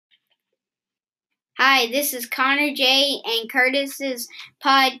Hi, this is Connor J. and Curtis's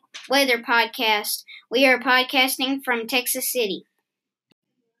weather podcast. We are podcasting from Texas City.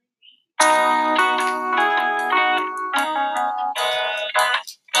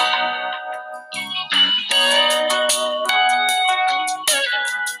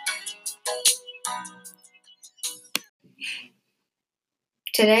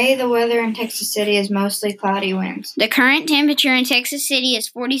 Today, the weather in Texas City is mostly cloudy winds. The current temperature in Texas City is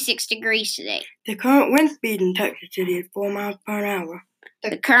 46 degrees today. The current wind speed in Texas City is 4 miles per hour.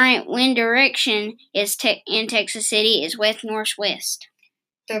 The current wind direction in Texas City is west-northwest.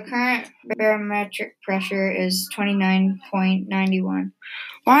 The current barometric pressure is 29.91.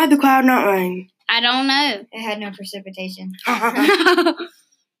 Why did the cloud not rain? I don't know. It had no precipitation.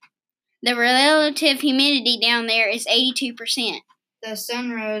 The relative humidity down there is 82%. The sun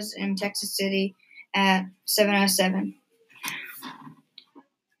rose in Texas City at 7:07.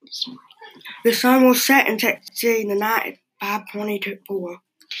 The sun will set in Texas City tonight at 5:24.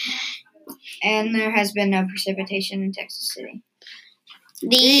 And there has been no precipitation in Texas City.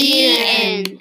 The end.